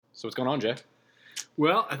So what's going on, Jay?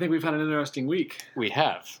 Well, I think we've had an interesting week. We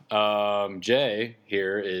have. Jay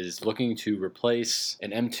here is looking to replace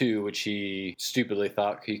an M2, which he stupidly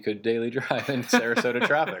thought he could daily drive in Sarasota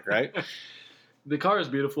traffic, right? The car is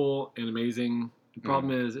beautiful and amazing. The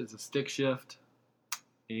problem is it's a stick shift,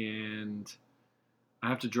 and I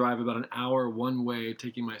have to drive about an hour one way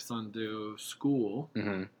taking my son to school.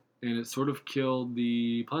 Mm-hmm. And it sort of killed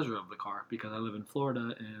the pleasure of the car because I live in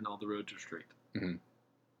Florida and all the roads are straight. Mm-hmm.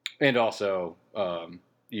 And also,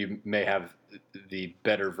 you may have the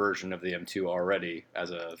better version of the M2 already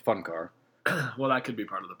as a fun car. Well, that could be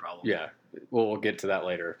part of the problem. Yeah, we'll get to that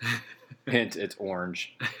later. Hint, it's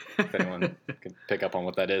orange, if anyone can pick up on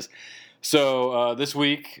what that is. So this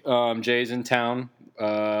week, Jay's in town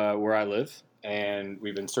where I live, and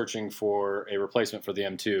we've been searching for a replacement for the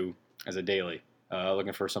M2 as a daily.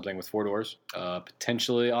 Looking for something with 4 doors,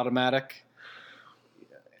 potentially automatic.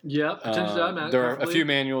 Yeah, potentially automatic. There are a few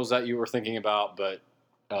manuals that you were thinking about, but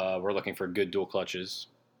we're looking for good dual clutches,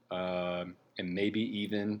 and maybe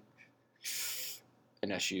even an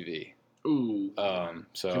SUV. Ooh.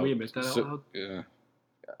 So can we admit that out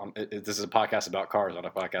loud? This is a podcast about cars, not a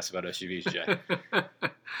podcast about SUVs, Jay.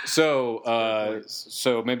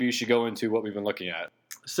 So maybe you should go into what we've been looking at.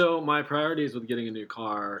 So my priorities with getting a new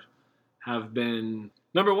car have been,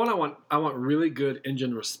 number one, I want really good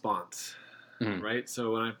engine response, right?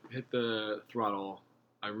 So when I hit the throttle,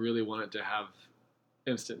 I really want it to have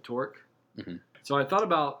instant torque. Mm-hmm. So I thought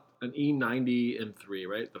about an E90 M3,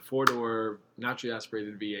 right? The 4-door naturally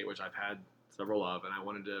aspirated V8, which I've had several of, and I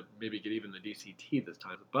wanted to maybe get even the DCT this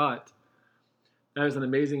time. But that is an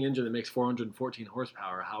amazing engine that makes 414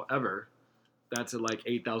 horsepower. However, that's at like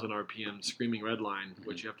 8,000 RPM, screaming red line,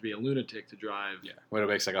 which you have to be a lunatic to drive. Yeah, well, it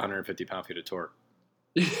makes like 150 pound-feet of torque.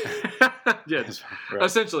 Yeah, right.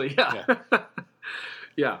 Essentially, yeah.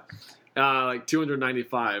 Yeah, like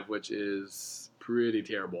 295, which is pretty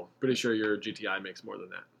terrible. Pretty sure your GTI makes more than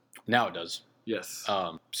that. Now it does. Yes.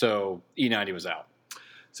 So E90 was out.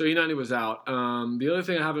 So E90 was out. The other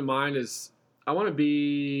thing I have in mind is I want to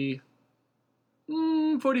be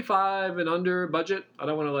 45 and under budget. I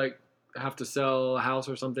don't want to have to sell a house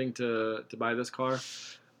or something to buy this car.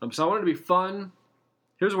 So I want it to be fun.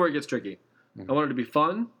 Here's where it gets tricky. I want it to be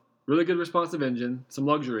fun, really good responsive engine, some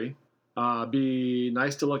luxury, be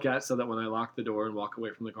nice to look at so that when I lock the door and walk away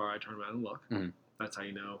from the car, I turn around and look. Mm-hmm. That's how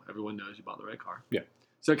you know everyone knows you bought the right car. Yeah.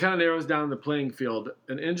 So it kind of narrows down the playing field.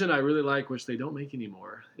 An engine I really like, which they don't make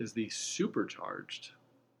anymore, is the supercharged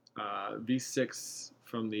V6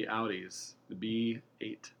 from the Audis, the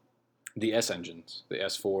B8. The S engines, the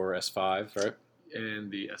S4, S5, right?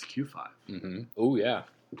 And the SQ5. Mm-hmm. Oh, yeah.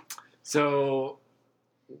 So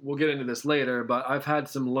we'll get into this later, but I've had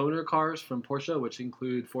some loaner cars from Porsche, which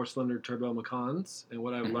include 4-cylinder turbo Macans. And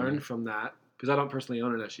what I've learned from that, because I don't personally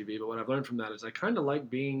own an SUV, but what I've learned from that is I kind of like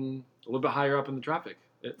being a little bit higher up in the traffic.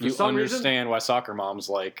 You understand why soccer moms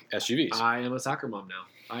like SUVs. I am a soccer mom now.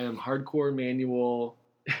 I am hardcore manual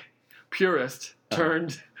purist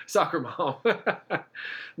turned soccer mom.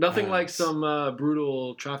 Nothing like some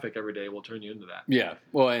brutal traffic every day will turn you into that. Yeah.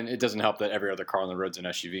 Well, and it doesn't help that every other car on the road's an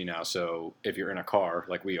SUV now. So if you're in a car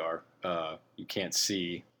like we are, you can't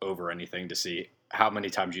see over anything to see how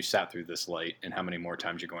many times you sat through this light and how many more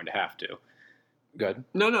times you're going to have to. Go ahead.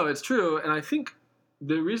 No, it's true. And I think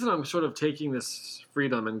the reason I'm sort of taking this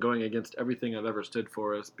freedom and going against everything I've ever stood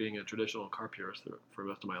for as being a traditional car purist for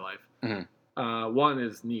most of my life, one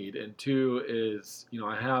is need, and two is,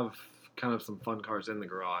 I have kind of some fun cars in the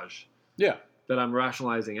garage. Yeah. That I'm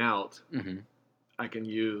rationalizing out. Mm-hmm. I can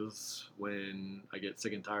use when I get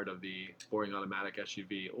sick and tired of the boring automatic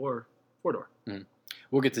SUV or 4-door. Mm-hmm.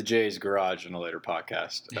 We'll get to Jay's garage in a later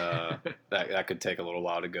podcast. That could take a little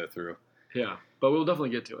while to go through. Yeah, but we'll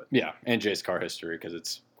definitely get to it. Yeah, and Jay's car history because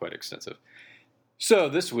it's quite extensive. So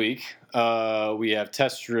this week, we have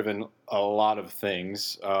test-driven a lot of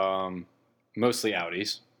things, mostly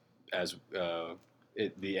Audis, as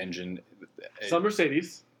the engine. Some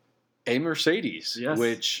Mercedes. A Mercedes, yes.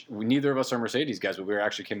 Which neither of us are Mercedes guys, but we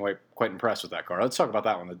actually came away quite impressed with that car. Let's talk about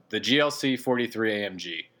that one. The GLC 43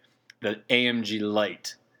 AMG, the AMG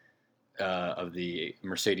Light of the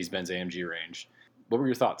Mercedes-Benz AMG range. What were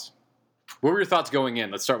your thoughts? What were your thoughts going in?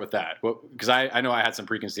 Let's start with that. Because I know I had some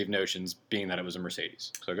preconceived notions being that it was a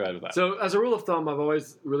Mercedes. So go ahead with that. So as a rule of thumb, I've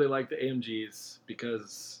always really liked the AMGs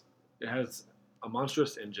because it has a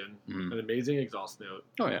monstrous engine, an amazing exhaust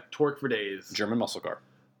note, torque for days. German muscle car.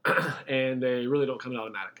 And they really don't come in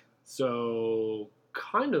automatic. So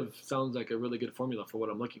kind of sounds like a really good formula for what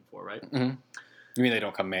I'm looking for, right? Mm-hmm. You mean they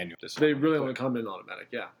don't come manual? They really only come in automatic,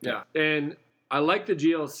 yeah. And I like the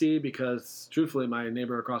GLC because, truthfully, my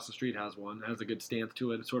neighbor across the street has one. It has a good stance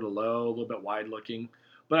to it. It's sort of low, a little bit wide looking.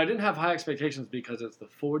 But I didn't have high expectations because it's the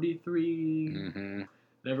 43. Mm-hmm.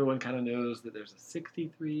 And everyone kind of knows that there's a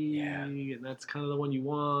 63, and that's kind of the one you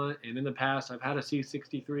want. And in the past, I've had a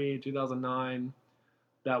C63 in 2009.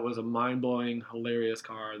 That was a mind-blowing, hilarious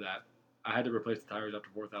car that I had to replace the tires after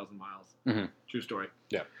 4,000 miles. Mm-hmm. True story.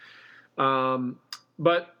 Yeah.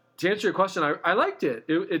 But to answer your question, I liked it.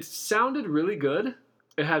 It sounded really good.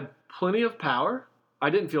 It had plenty of power.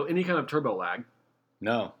 I didn't feel any kind of turbo lag.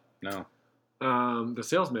 No. The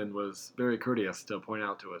salesman was very courteous to point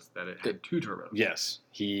out to us that it had 2 turbos. Yes.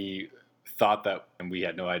 He thought that, and we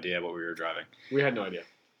had no idea what we were driving. We had no idea.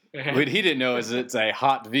 What he didn't know is it's a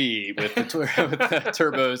hot V with the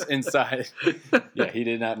turbos inside. Yeah, he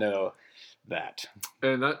did not know that.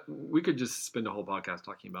 And we could just spend a whole podcast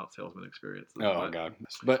talking about salesman experience. God.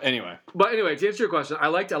 But anyway, to answer your question, I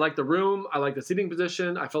liked the room. I liked the seating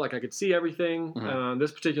position. I felt like I could see everything. Mm-hmm.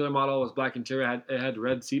 This particular model was black interior. It had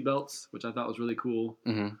red seat belts, which I thought was really cool.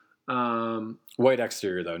 Mm-hmm. White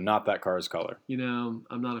exterior though, not that car's color. I'm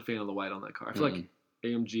not a fan of the white on that car. I feel like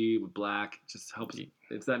AMG with black just helps.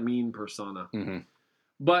 It's that mean persona. Mm-hmm.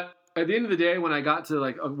 But at the end of the day, when I got to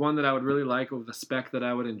like one that I would really like with the spec that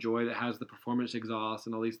I would enjoy, that has the performance exhaust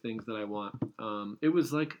and all these things that I want, it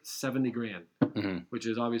was like $70,000, which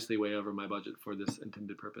is obviously way over my budget for this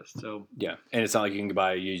intended purpose. So yeah, and it's not like you can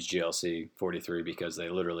buy a used GLC 43 because they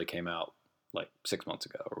literally came out like 6 months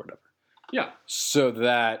ago or whatever. Yeah. So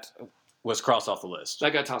that was crossed off the list.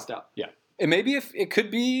 That got tossed out. Yeah, and maybe if it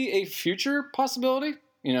could be a future possibility,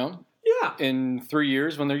 Yeah. in 3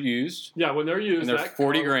 years when they're used. Yeah, when they're used. And they're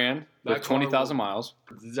 $40,000 with 20,000 miles.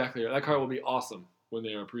 Exactly. That car will be awesome when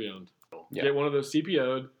they are pre-owned. Yeah. Get one of those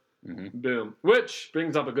CPO'd. Mm-hmm. Boom. Which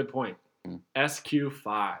brings up a good point.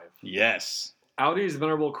 SQ5. Yes. Audi's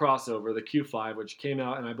venerable crossover, the Q5, which came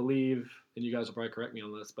out, and I believe, and you guys will probably correct me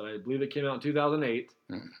on this, but I believe it came out in 2008.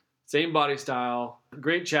 Same body style,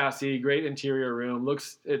 great chassis, great interior room.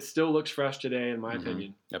 It still looks fresh today, in my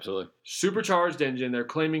opinion. Absolutely. Supercharged engine. They're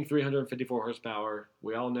claiming 354 horsepower.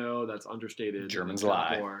 We all know that's understated. Germans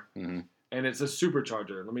lie. Mm-hmm. And it's a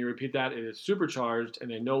supercharger. Let me repeat that. It is supercharged, and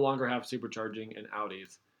they no longer have supercharging in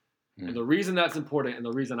Audis. And the reason that's important, and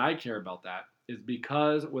the reason I care about that, is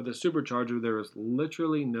because with a supercharger, there is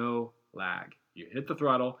literally no lag. You hit the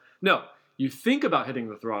throttle. No, you think about hitting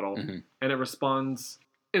the throttle, and it responds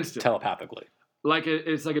instantly. Telepathically.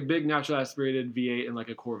 It's like a big naturally aspirated V8 in like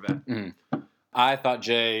a Corvette. I thought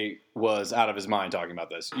Jay was out of his mind talking about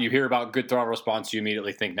this. You hear about good throttle response, you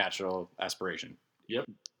immediately think natural aspiration. Yep.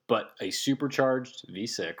 But a supercharged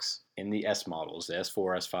V6 in the S models, the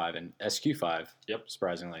S4, S5, and SQ5,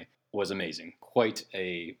 surprisingly, was amazing. Quite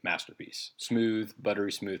a masterpiece. Smooth,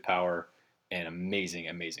 buttery smooth power, and amazing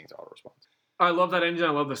throttle response. I love that engine.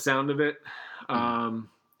 I love the sound of it.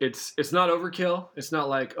 It's not overkill. It's not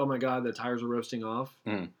like, oh my God, the tires are roasting off.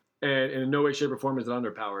 And in no way, shape, or form is it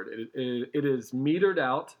underpowered. It is metered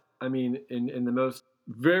out. I mean, in the most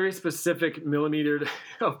very specific millimeter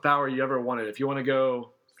of power you ever wanted. If you want to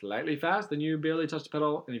go slightly fast, then you barely touch the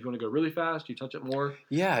pedal. And if you want to go really fast, you touch it more.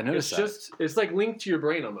 Yeah, I noticed that. It's like linked to your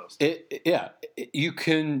brain almost. You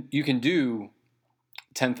can do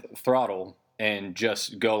 10th throttle and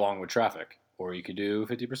just go along with traffic. Or you could do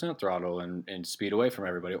 50% throttle and speed away from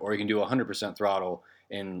everybody. Or you can do 100% throttle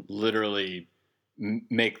and literally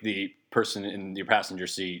make the person in your passenger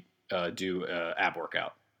seat do an ab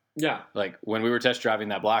workout. Yeah. Like when we were test driving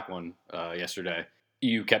that black one yesterday,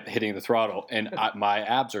 you kept hitting the throttle, and my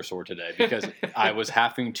abs are sore today because I was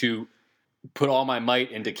having to put all my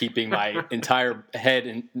might into keeping my entire head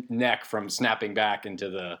and neck from snapping back into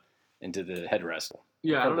the headrest.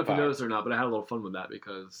 Yeah, I don't know if you noticed or not, but I had a little fun with that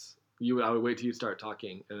because I would wait till you start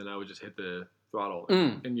talking, and then I would just hit the throttle,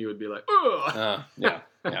 and you would be like, ugh. Yeah.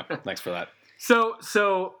 Thanks for that.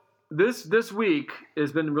 So this week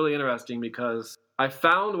has been really interesting because I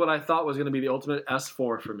found what I thought was going to be the ultimate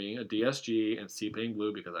S4 for me, a DSG and Sea Pink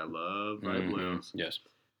Blue because I love bright blues. Yes.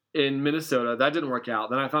 In Minnesota, that didn't work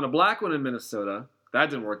out. Then I found a black one in Minnesota.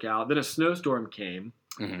 That didn't work out. Then a snowstorm came.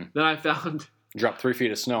 Then I found... Dropped 3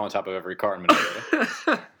 feet of snow on top of every car in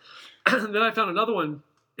Minnesota. Then I found another one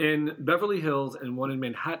in Beverly Hills and one in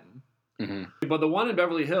Manhattan. But the one in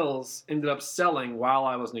Beverly Hills ended up selling while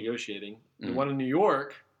I was negotiating. The one in New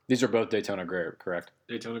York... These are both Daytona Gray, correct?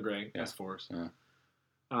 Daytona Gray, S4s.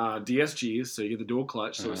 DSGs, so you get the dual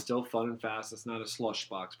clutch, so it's still fun and fast. It's not a slush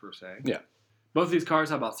box per se. Yeah. Both of these cars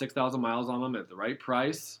have about 6,000 miles on them at the right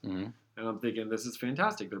price. And I'm thinking, this is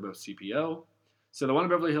fantastic. They're both CPO. So the one in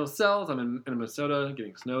Beverly Hills sells. I'm in Minnesota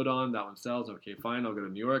getting snowed on. That one sells. Okay, fine. I'll go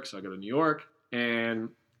to New York. So I go to New York. And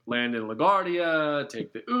land in LaGuardia,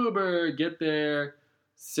 take the Uber, get there.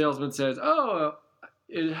 Salesman says, "Oh,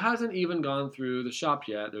 it hasn't even gone through the shop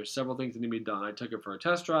yet. There's several things that need to be done. I took it for a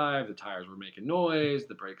test drive. The tires were making noise.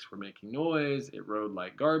 The brakes were making noise. It rode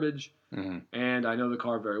like garbage. And I know the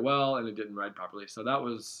car very well, and it didn't ride properly." So that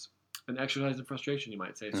was an exercise in frustration, you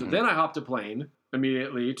might say. So then I hopped a plane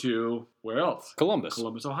immediately to where else?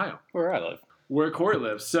 Columbus, Ohio. where I live. Where Corey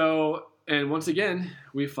lives. So, and once again,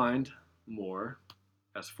 we find more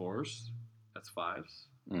S4s, S5s,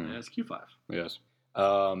 and SQ5. Yes.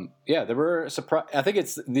 Yeah, there were I think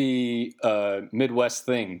it's the Midwest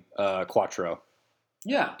thing, Quattro.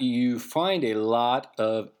 Yeah. You find a lot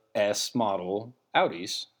of S model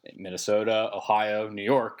Audis in Minnesota, Ohio, New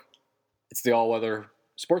York. It's the all-weather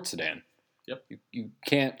sports sedan. Yep. You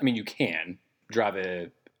can't. I mean, you can drive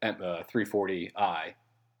a 340i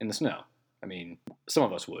in the snow. I mean, some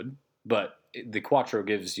of us would, but the Quattro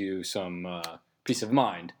gives you some peace of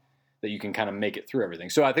mind that you can kind of make it through everything.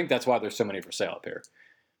 So I think that's why there's so many for sale up here.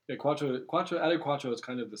 Yeah, Audi Quattro is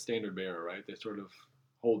kind of the standard bearer, right? They sort of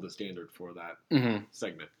hold the standard for that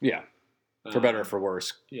segment. Yeah, for better or for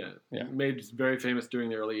worse. Yeah. Made very famous during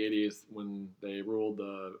the early 80s when they ruled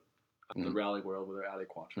the rally world with their Audi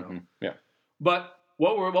Quattro. Yeah. But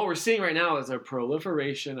what we're seeing right now is a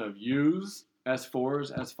proliferation of used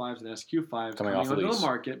S4s, S5s, and SQ5s coming onto the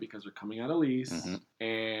market because they're coming out of lease,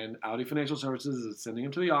 and Audi Financial Services is sending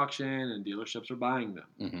them to the auction, and dealerships are buying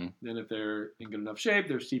them. Then if they're in good enough shape,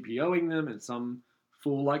 they're CPOing them, and some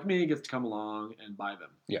fool like me gets to come along and buy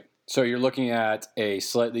them. Yeah. So you're looking at a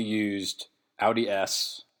slightly used Audi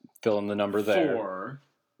S, fill in the number there,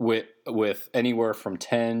 with anywhere from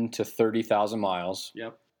 10 to 30,000 miles.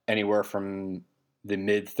 Yep. Anywhere from the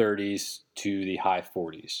mid 30s to the high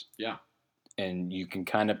 40s. Yeah. And you can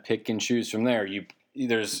kind of pick and choose from there.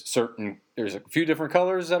 There's a few different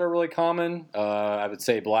colors that are really common. I would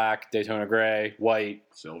say black, Daytona gray, white,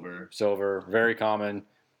 silver, very common.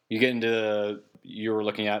 You get into you were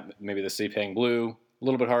looking at maybe the Sepang blue, a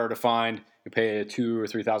little bit harder to find. You pay a $2,000 or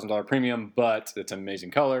 $3,000 premium, but it's an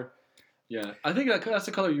amazing color. Yeah, I think that's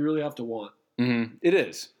the color you really have to want. It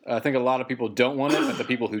is. I think a lot of people don't want it, but the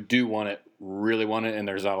people who do want it really want it, and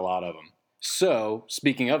there's not a lot of them. So,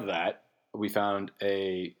 speaking of that, we found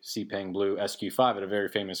a Sepang Blue SQ5 at a very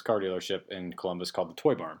famous car dealership in Columbus called the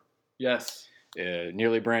Toy Barn. Yes.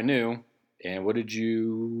 Nearly brand new. And what did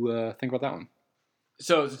you think about that one?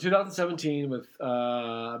 So, it's a 2017 with,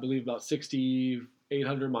 I believe, about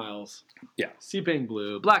 6,800 miles. Yeah. Sepang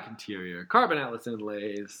Blue, black interior, carbon Atlas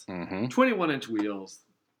inlays, 21-inch wheels,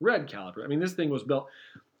 red caliper. I mean, this thing was built.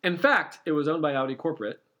 In fact, it was owned by Audi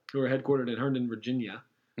Corporate, who are headquartered in Herndon, Virginia.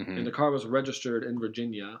 And the car was registered in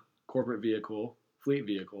Virginia, corporate vehicle, fleet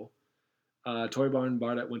vehicle. Toy Barn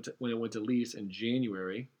bought it when it went to lease in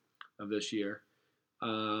January of this year.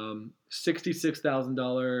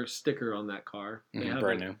 $66,000 sticker on that car.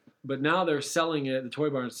 Brand new. But now they're selling it. The Toy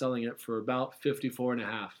Barn is selling it for about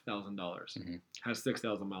 $54,500. Has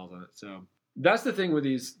 6,000 miles on it. So that's the thing with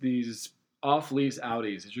these off-lease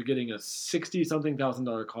Audis is you're getting a $60-something thousand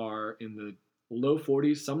car in the low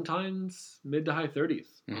 40s, sometimes mid to high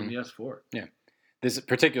 30s on the S4. Yeah. This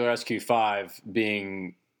particular SQ5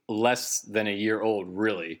 being less than a year old,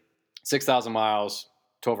 really. 6,000 miles,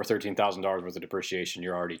 $12,000 or $13,000 worth of depreciation.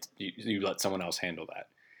 You let someone else handle that.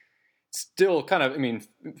 Still kind of, I mean,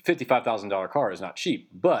 $55,000 car is not cheap,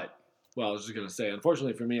 but. Well, I was just going to say,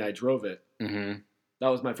 unfortunately for me, I drove it. That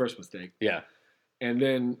was my first mistake. Yeah. And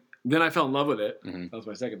then I fell in love with it. That was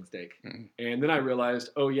my second mistake. And then I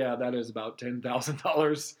realized, oh yeah, that is about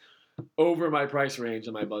 $10,000 over my price range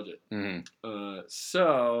and my budget.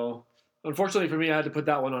 So, unfortunately for me, I had to put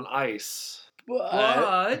that one on ice.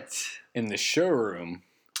 But in the showroom.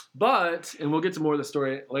 But, and we'll get to more of the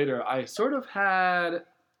story later, I sort of had,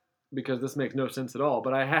 because this makes no sense at all,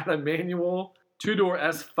 but I had a manual two-door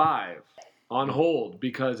S5 on hold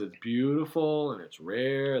because it's beautiful and it's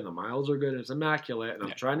rare and the miles are good and it's immaculate and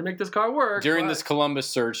I'm trying to make this car work. During this Columbus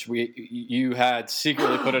search, you had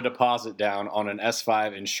secretly put a deposit down on an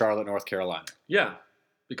S5 in Charlotte, North Carolina. Yeah,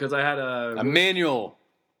 because I had a manual.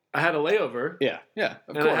 I had a layover. Yeah,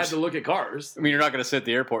 of course. I had to look at cars. I mean, you're not going to sit at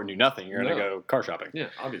the airport and do nothing. You're going to go car shopping. Yeah,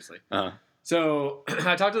 obviously. So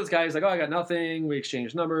I talked to this guy. He's like, oh, I got nothing. We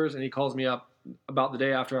exchanged numbers. And he calls me up about the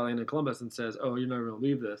day after I landed in Columbus and says, oh, you're never going to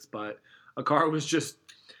leave this, but a car was just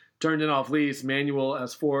turned in off lease, manual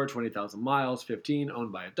S4, 20,000 miles, 15,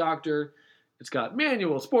 owned by a doctor. It's got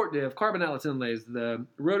manual, sport diff, carbon Atlas inlays, the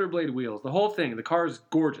rotor blade wheels, the whole thing. The car is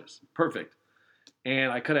gorgeous, perfect.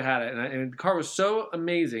 And I could have had it. And the car was so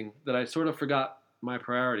amazing that I sort of forgot my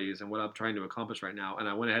priorities and what I'm trying to accomplish right now. And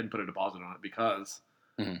I went ahead and put a deposit on it because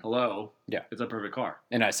Hello. Yeah. It's a perfect car.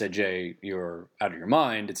 And I said, Jay, you're out of your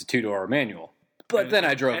mind. It's a 2-door manual. But then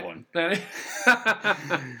I drove one.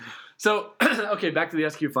 So, okay, back to the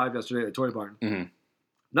SQ5 yesterday at Toy Barn. Mm-hmm.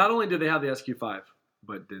 Not only did they have the SQ5,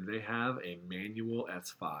 but did they have a manual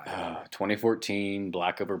S5? 2014,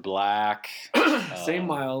 black over black. Same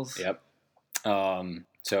miles. Yep. And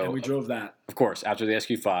we drove that. Of course, after the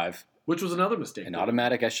SQ5. Which was another mistake. An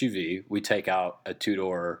automatic SUV, we take out a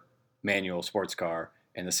 2-door manual sports car,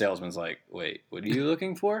 and the salesman's like, wait, what are you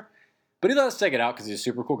looking for? But he let us take it out because he's a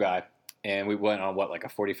super cool guy. And we went on, like a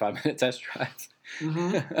 45-minute test drive?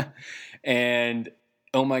 Mm-hmm. And,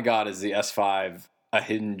 oh my God, is the S5 a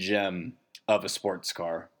hidden gem of a sports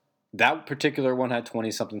car? That particular one had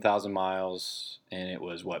 20-something thousand miles, and it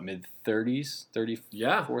was, mid-30s?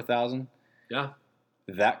 34,000? Yeah.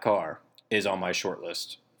 That car is on my short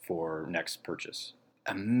list for next purchase.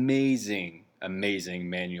 Amazing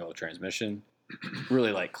manual transmission.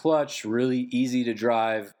 Really light clutch, really easy to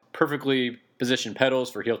drive, perfectly positioned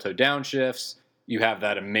pedals for heel-toe downshifts. You have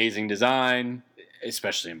that amazing design,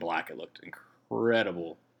 especially in black. It looked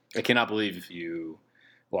incredible. I cannot believe you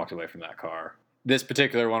walked away from that car. This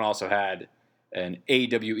particular one also had an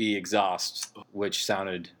AWE exhaust, which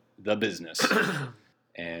sounded the business.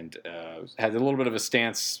 And had a little bit of a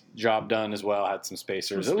stance job done as well. Had some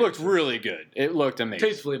spacers. It looked really good. It looked amazing.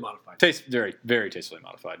 Tastefully modified. Very, very tastefully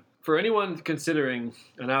modified. For anyone considering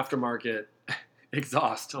an aftermarket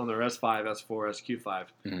exhaust on their S5, S4,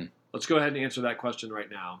 SQ5, let's go ahead and answer that question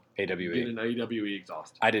right now. AWE. Get an AWE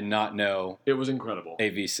exhaust. I did not know it was incredible.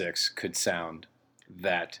 A V6 could sound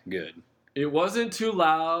that good. It wasn't too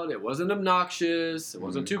loud. It wasn't obnoxious. It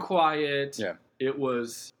wasn't too quiet. Yeah. It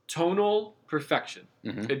was tonal perfection.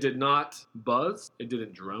 Mm-hmm. It did not buzz. It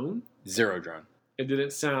didn't drone. Zero drone. It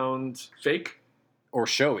didn't sound fake. Or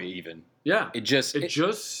showy even. Yeah. It just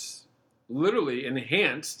literally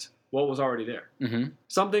enhanced what was already there. Mm-hmm.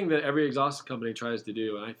 Something that every exhaust company tries to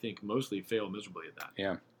do, and I think mostly fail miserably at that.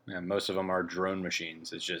 Yeah. Most of them are drone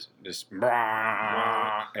machines. It's just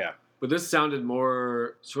yeah. But this sounded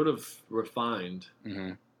more sort of refined.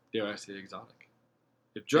 Mm-hmm. Dare I say exotic?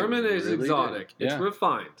 If German is really exotic, did. it's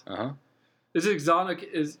refined. Uh-huh. It's as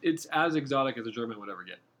exotic as a German would ever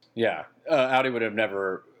get. Yeah. Audi would have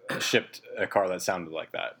never shipped a car that sounded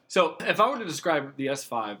like that. So if I were to describe the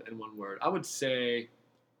S5 in one word, I would say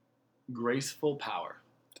graceful power.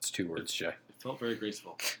 It's 2 words, Jay. It felt very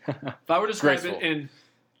graceful. If I were to describe it in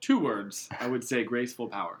 2 words, I would say graceful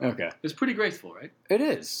power. Okay. It's pretty graceful, right? It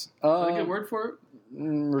is. Is that a good word for it?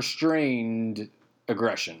 Restrained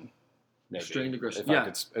aggression. Maybe. Restrained aggression.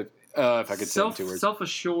 If I could say 2 words.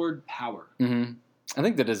 Self-assured power. Mm-hmm. I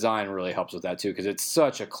think the design really helps with that too, because it's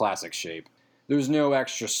such a classic shape. There's no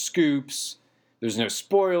extra scoops. There's no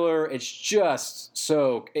spoiler. It's just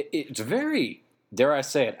so... It's very, dare I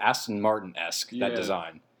say it, Aston Martin-esque, that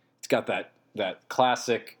design. It's got that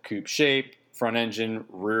classic coupe shape, front engine,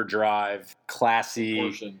 rear drive, classy...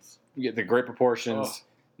 Proportions. Yeah, the great proportions.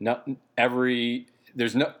 The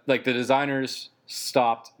designers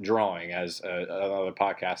stopped drawing, as another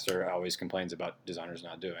podcaster always complains about designers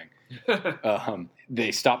not doing.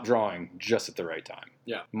 They stopped drawing just at the right time.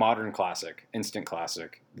 Yeah. Modern classic, instant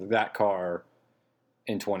classic. That car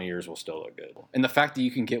in 20 years will still look good. And the fact that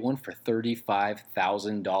you can get one for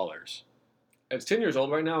 $35,000. It's 10 years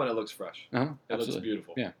old right now, and it looks fresh. It looks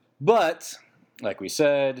beautiful. Yeah. But, like we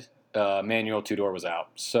said, manual 2-door was out.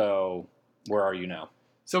 So, where are you now?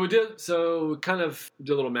 So we kind of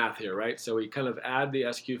did a little math here, right? So we kind of add the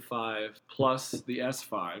SQ5 plus the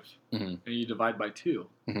S5, and you divide by 2.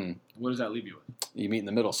 Mm-hmm. What does that leave you with? You meet in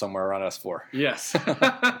the middle somewhere around S4. Yes.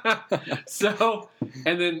 So,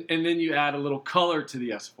 and then you add a little color to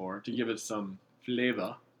the S4 to give it some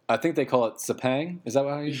flavor. I think they call it Sepang. Is that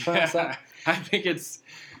how you pronounce that? I think it's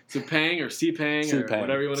Sepang or Sepang or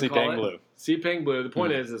whatever you want to call it. Sepang Blue. Sepang Blue. The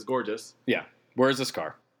point is, it's gorgeous. Yeah. Where is this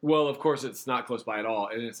car? Well, of course, it's not close by at all,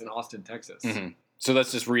 and it's in Austin, Texas. Mm-hmm. So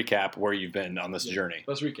let's just recap where you've been on this journey.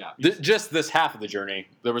 Let's recap. Just this half of the journey.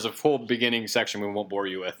 There was a full beginning section we won't bore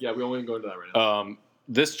you with. Yeah, we won't even go into that right now.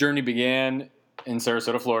 This journey began in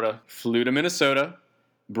Sarasota, Florida, flew to Minnesota,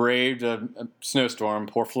 braved a snowstorm.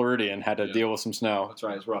 Poor Floridian had to deal with some snow. That's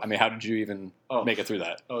right, it's rough. I mean, how did you even make it through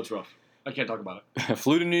that? Oh, it's rough. I can't talk about it.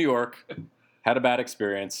 Flew to New York, had a bad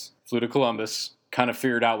experience, flew to Columbus, kind of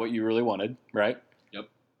figured out what you really wanted, right?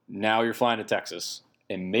 Now you're flying to Texas,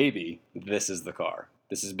 and maybe this is the car.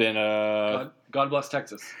 This has been a... God bless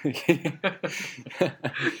Texas.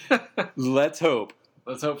 Let's hope.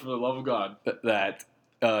 Let's hope for the love of God. That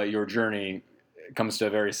your journey comes to a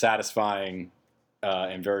very satisfying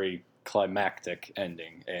and very climactic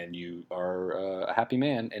ending, and you are a happy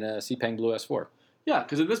man in a Sepang Blue S4. Yeah,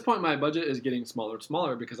 because at this point my budget is getting smaller and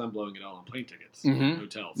smaller because I'm blowing it all on plane tickets,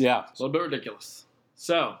 hotels. Yeah, it's a little bit ridiculous.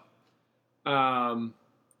 So,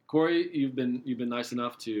 Corey, you've been nice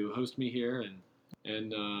enough to host me here,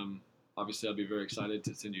 and obviously I'll be very excited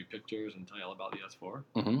to send you pictures and tell you all about the S4.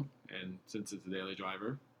 And since it's a daily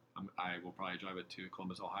driver, I will probably drive it to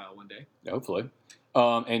Columbus, Ohio one day. Hopefully.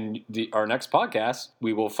 And our next podcast,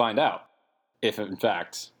 we will find out if, in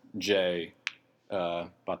fact, Jay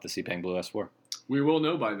bought the Sepang Blue S4. We will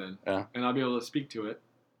know by then, and I'll be able to speak to it.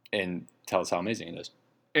 And tell us how amazing it is.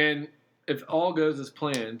 And if all goes as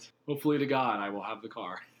planned, hopefully to God, I will have the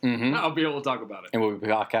car. I'll be able to talk about it. And we'll be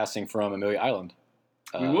podcasting from Amelia Island.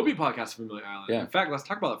 We will be podcasting from Amelia Island. Yeah. In fact, let's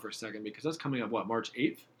talk about that for a second because that's coming up, March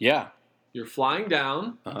 8th? Yeah. You're flying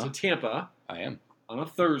down to Tampa. I am. On a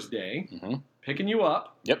Thursday. Picking you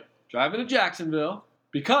up. Yep. Driving to Jacksonville.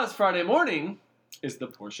 Because Friday morning is the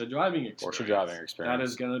Porsche driving experience. That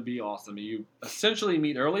is going to be awesome. You essentially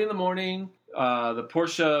meet early in the morning. The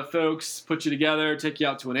Porsche folks put you together, take you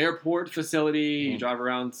out to an airport facility. You drive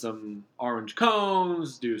around some orange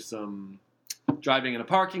cones, do some driving in a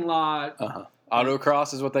parking lot.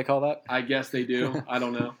 Autocross is what they call that? I guess they do. I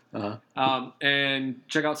don't know. And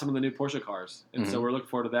check out some of the new Porsche cars. And so we're looking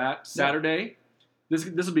forward to that. Saturday, this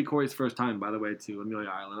will be Corey's first time, by the way, to Amelia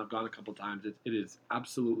Island. I've gone a couple times. It is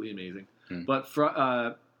absolutely amazing. But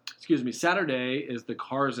Saturday is the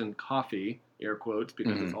Cars and Coffee, air quotes,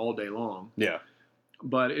 because it's all day long. Yeah.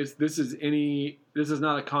 But this is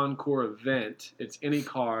not a Concours event. It's any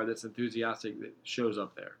car that's enthusiastic that shows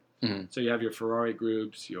up there. So you have your Ferrari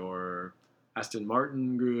groups, your Aston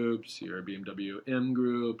Martin groups, your BMW M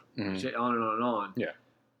group, on and on and on. Yeah.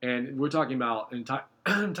 And we're talking about an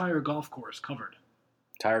entire golf course covered.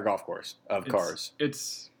 Entire golf course of cars.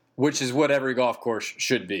 Which is what every golf course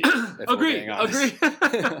should be. Agree.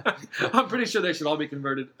 I'm pretty sure they should all be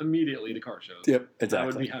converted immediately to car shows. Yep, exactly. I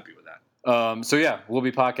would be happy with that. So yeah, we'll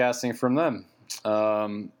be podcasting from them.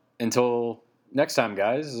 Until next time,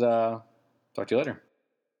 guys. Talk to you later.